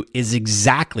to you is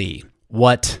exactly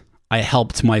what I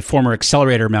helped my former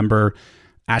accelerator member,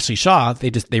 Ashley Shaw.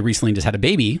 They recently just had a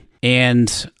baby,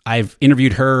 and I've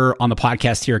interviewed her on the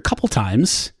podcast here a couple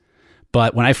times.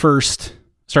 But when I first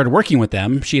started working with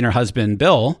them, she and her husband,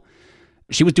 Bill,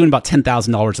 she was doing about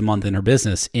 $10,000 a month in her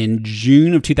business in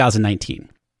June of 2019.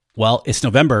 Well, it's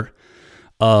November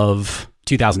of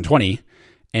 2020,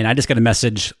 and I just got a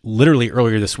message literally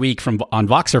earlier this week on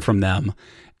Voxer from them,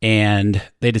 and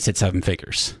they just hit 7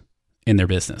 figures in their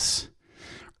business.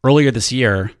 Earlier this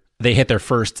year, they hit their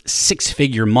first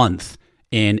 6-figure month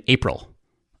in April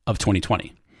of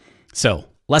 2020. So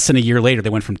less than a year later, they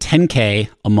went from 10K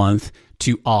a month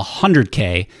to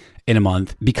 100K in a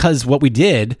month, because what we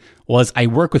did was I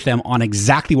work with them on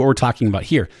exactly what we're talking about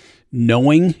here,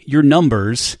 knowing your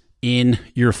numbers in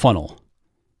your funnel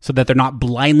so that they're not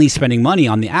blindly spending money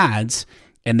on the ads,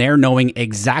 and they're knowing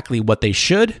exactly what they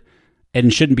should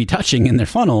and shouldn't be touching in their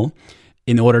funnel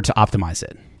in order to optimize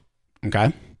it.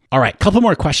 Okay. All right. Couple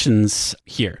more questions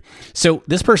here. So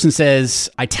this person says,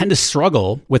 I tend to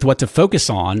struggle with what to focus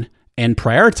on and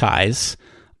prioritize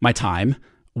my time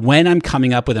when I'm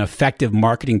coming up with an effective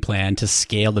marketing plan to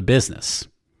scale the business.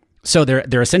 So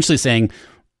they're essentially saying,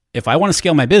 if I want to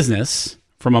scale my business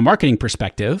from a marketing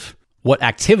perspective, what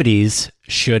activities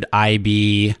should I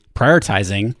be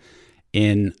prioritizing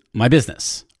in my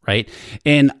business, right?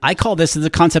 And I call this the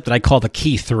concept that I call the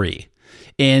key 3.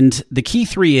 And the key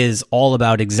 3 is all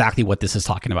about exactly what this is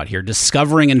talking about here,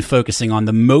 discovering and focusing on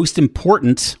the most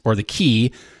important, or the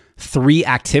key 3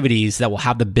 activities that will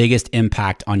have the biggest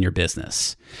impact on your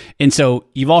business. And so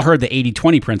you've all heard the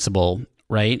 80-20 principle,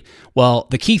 right? Well,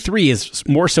 the key 3 is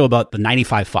more so about the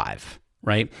 95-5,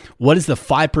 right? What is the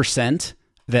 5%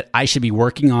 that I should be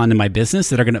working on in my business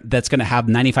that's going to have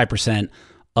 95%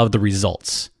 of the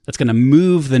results? That's going to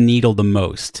move the needle the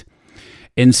most.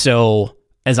 And so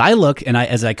as I look and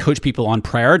as I coach people on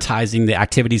prioritizing the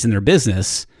activities in their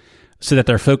business so that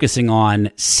they're focusing on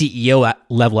CEO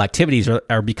level activities, or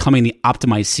are becoming the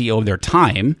optimized CEO of their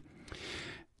time.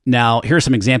 Now, here are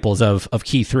some examples of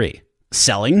key 3.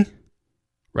 Selling,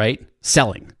 right?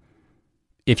 Selling.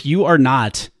 If you are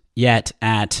not yet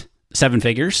at 7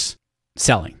 figures,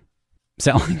 selling.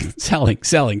 And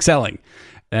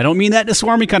I don't mean that in a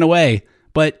swarmy kind of way,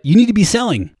 but you need to be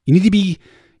selling. You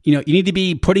need to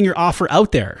be putting your offer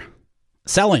out there.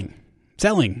 Selling.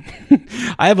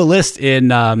 I have a list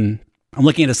I'm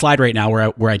looking at a slide right now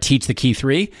where I teach the key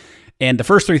 3, and the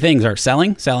first 3 things are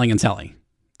selling, and selling.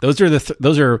 Those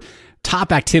are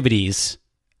top activities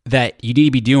that you need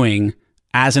to be doing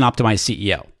as an optimized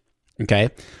CEO. Okay.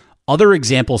 Other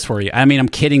examples for you. I mean, I'm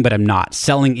kidding, but I'm not.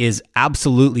 Selling is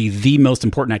absolutely the most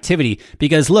important activity,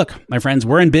 because look, my friends,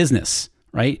 we're in business,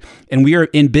 right? And we are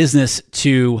in business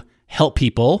to help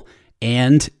people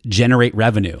and generate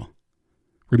revenue.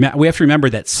 We have to remember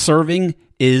that serving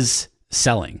is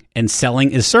selling, and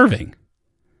selling is serving.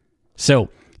 So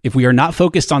if we are not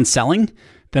focused on selling,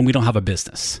 then we don't have a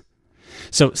business.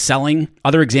 So selling,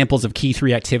 other examples of key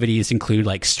 3 activities include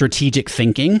like strategic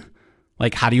thinking,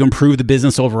 like how do you improve the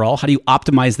business overall? How do you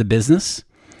optimize the business?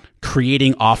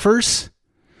 Creating offers.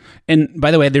 And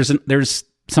by the way, there's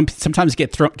sometimes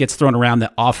gets thrown around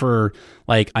that offer,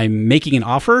 like I'm making an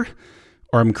offer,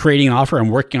 or I'm creating an offer, I'm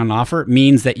working on an offer,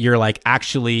 means that you're like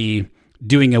actually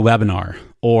doing a webinar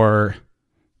or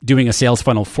doing a sales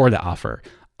funnel for the offer.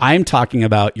 I'm talking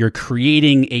about you're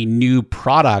creating a new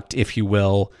product, if you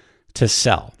will, to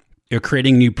sell. You're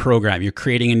creating a new program. You're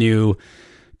creating a new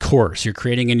course. You're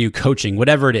creating a new coaching,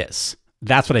 whatever it is.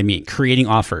 That's what I mean, creating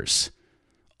offers.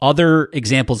 Other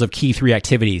examples of key 3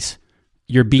 activities.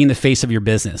 You're being the face of your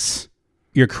business.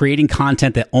 You're creating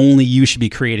content that only you should be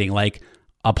creating, like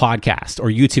a podcast or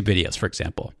YouTube videos, for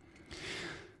example.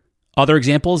 Other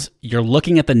examples, you're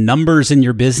looking at the numbers in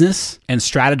your business and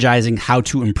strategizing how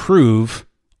to improve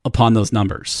upon those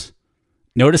numbers.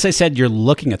 Notice I said you're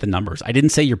looking at the numbers. I didn't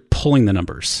say you're pulling the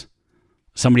numbers.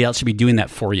 Somebody else should be doing that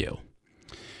for you.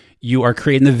 You are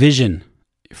creating the vision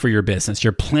for your business.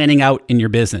 You're planning out in your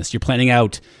business. You're planning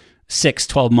out 6,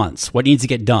 12 months. What needs to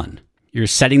get done? You're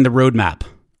setting the roadmap,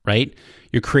 right?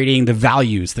 You're creating the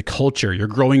values, the culture. You're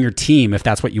growing your team if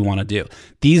that's what you want to do.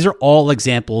 These are all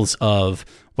examples of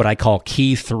what I call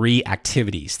key 3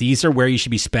 activities. These are where you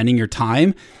should be spending your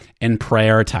time and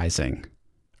prioritizing,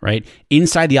 right?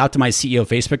 Inside the Optimized CEO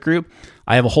Facebook group,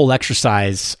 I have a whole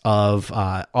exercise of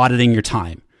auditing your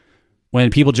time.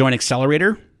 When people join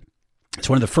Accelerator, it's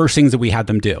one of the first things that we have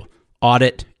them do.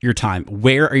 Audit your time.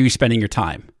 Where are you spending your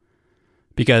time?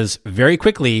 Because very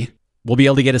quickly, we'll be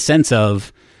able to get a sense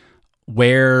of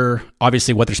where,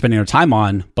 obviously, what they're spending their time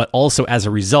on, but also as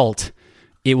a result,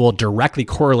 it will directly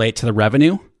correlate to the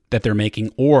revenue that they're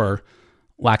making or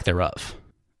lack thereof.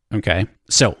 Okay.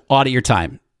 So audit your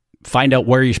time. Find out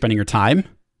where you're spending your time.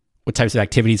 What types of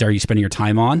activities are you spending your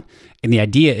time on? And the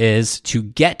idea is to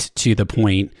get to the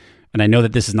point, and I know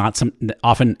that this is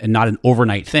often not an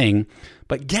overnight thing,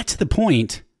 but get to the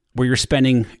point where you're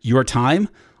spending your time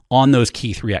on those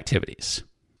key 3 activities.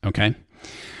 Okay.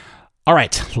 All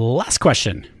right. Last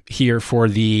question here for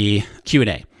the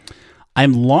Q&A.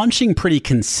 I'm launching pretty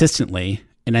consistently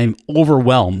and I'm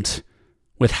overwhelmed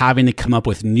with having to come up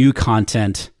with new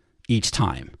content each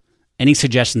time. Any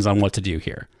suggestions on what to do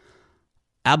here?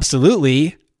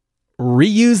 Absolutely.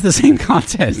 Reuse the same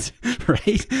content,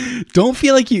 right? Don't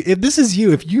feel like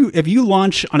if you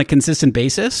launch on a consistent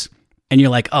basis and you're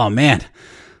like, oh man,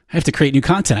 I have to create new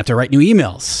content. I have to write new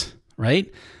emails,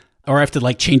 right? Or I have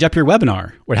to change up your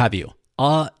webinar, what have you.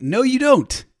 No, you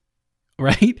don't,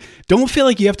 right? Don't feel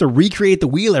like you have to recreate the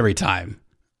wheel every time.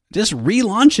 Just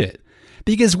relaunch it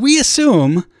because we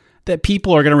assume that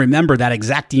people are going to remember that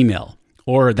exact email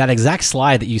or that exact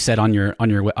slide that you said on your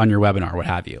webinar, what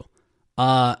have you.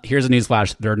 Here's a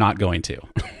newsflash. They're not going to.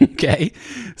 Okay.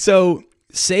 So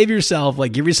save yourself,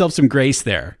 give yourself some grace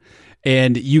there.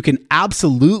 And you can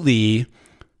absolutely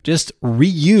just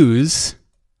reuse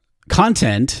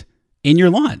content in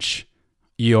your launch,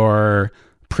 your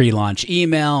pre-launch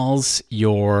emails,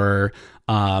 your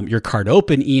card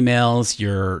open emails,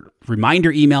 your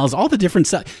reminder emails, all the different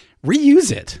stuff.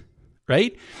 Reuse it,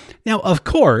 right? Now, of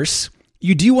course,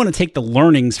 you do want to take the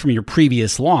learnings from your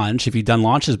previous launch, if you've done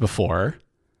launches before,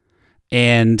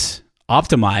 and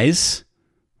optimize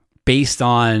based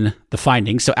on the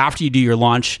findings. So after you do your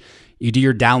launch, you do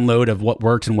your download of what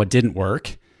worked and what didn't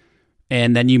work,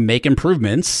 and then you make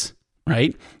improvements,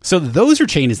 right? So those are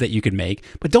changes that you can make,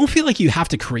 but don't feel like you have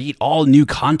to create all new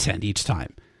content each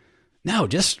time. No,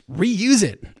 just reuse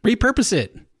it, repurpose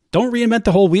it. Don't reinvent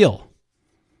the whole wheel,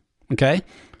 okay?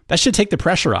 That should take the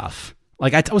pressure off.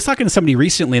 I was talking to somebody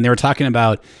recently and they were talking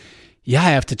about,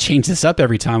 I have to change this up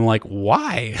every time. I'm like,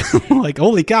 why?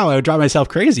 Holy cow, I would drive myself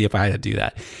crazy if I had to do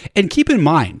that. And keep in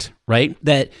mind, right,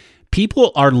 that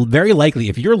people are very likely,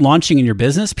 if you're launching in your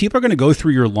business, people are going to go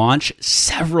through your launch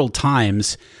several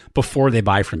times before they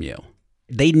buy from you.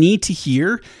 They need to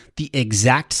hear the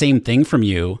exact same thing from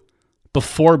you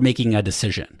before making a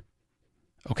decision.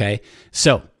 Okay?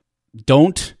 So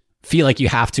don't feel like you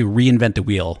have to reinvent the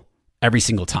wheel every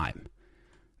single time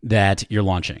that you're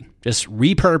launching. Just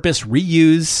repurpose,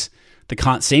 reuse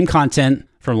the same content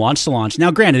from launch to launch. Now,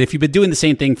 granted, if you've been doing the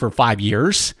same thing for 5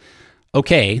 years,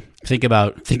 okay, think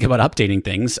about updating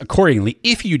things accordingly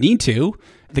if you need to.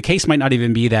 The case might not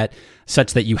even be that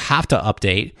such that you have to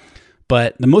update.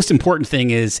 But the most important thing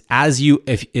is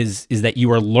that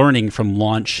you are learning from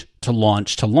launch to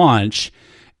launch to launch,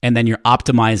 and then you're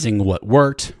optimizing what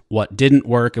worked, what didn't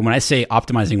work. And when I say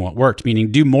optimizing what worked,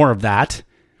 meaning do more of that.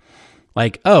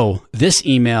 This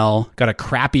email got a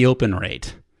crappy open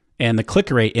rate and the click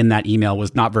rate in that email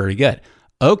was not very good.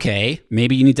 Okay,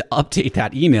 maybe you need to update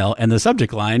that email and the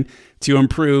subject line to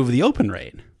improve the open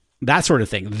rate. That sort of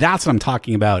thing. That's what I'm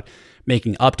talking about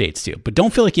making updates to. But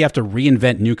don't feel like you have to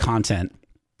reinvent new content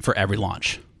for every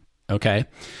launch. Okay?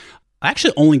 I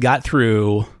actually only got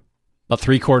through about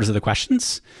 3/4 of the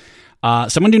questions. So I'm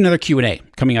going to do another Q&A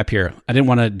coming up here. I didn't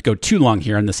want to go too long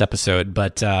here in this episode,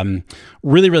 but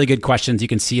really, really good questions. You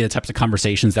can see the types of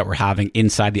conversations that we're having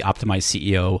inside the Optimized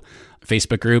CEO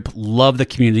Facebook group. Love the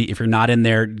community. If you're not in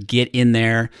there, get in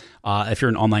there. If you're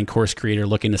an online course creator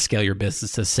looking to scale your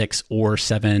business to 6 or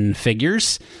 7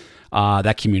 figures,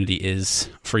 that community is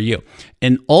for you.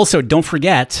 And also, don't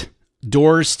forget,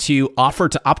 doors to Offer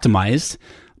to Optimize,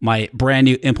 my brand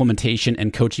new implementation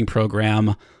and coaching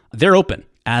program. They're open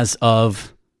as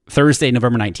of Thursday,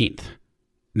 November 19th.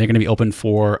 They're going to be open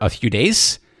for a few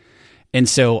days. And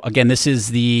so again, this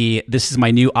is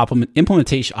my new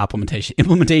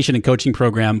implementation and coaching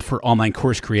program for online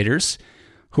course creators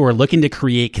who are looking to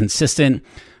create consistent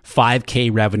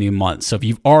 5K revenue months. So if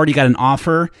you've already got an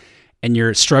offer and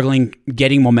you're struggling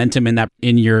getting momentum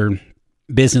in your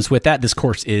business with that, this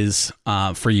course is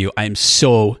for you. I'm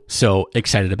so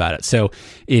excited about it. So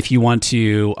if you want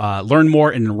to learn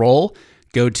more and enroll,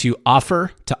 go to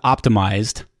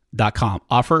offertooptimized.com.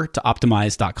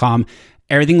 Offertooptimized.com.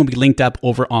 Everything will be linked up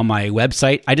over on my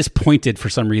website. I just pointed for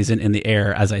some reason in the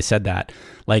air as I said that.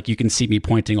 Like you can see me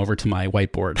pointing over to my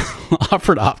whiteboard.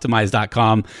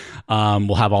 Offertooptimize.com.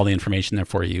 We'll have all the information there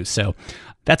for you. So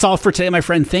that's all for today, my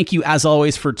friend. Thank you as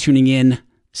always for tuning in.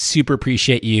 Super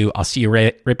appreciate you. I'll see you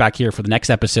right back here for the next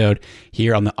episode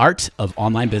here on the Art of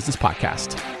Online Business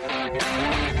podcast.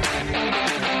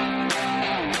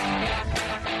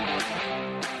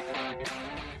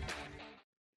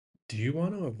 Do you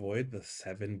want to avoid the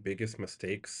 7 biggest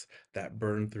mistakes that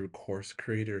burn through course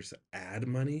creators' ad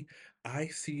money? I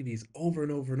see these over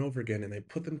and over and over again, and I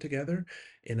put them together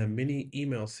in a mini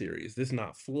email series. This is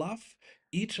not fluff.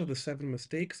 Each of the 7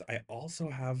 mistakes, I also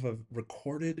have a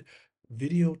recorded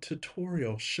video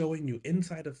tutorial showing you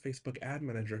inside of Facebook Ad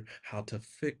Manager how to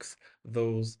fix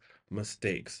those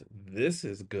mistakes. This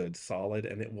is good, solid,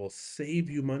 and it will save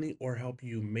you money or help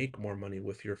you make more money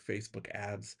with your Facebook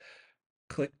ads.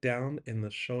 Click down in the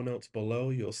show notes below.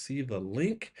 You'll see the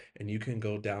link and you can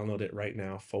go download it right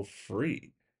now for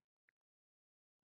free.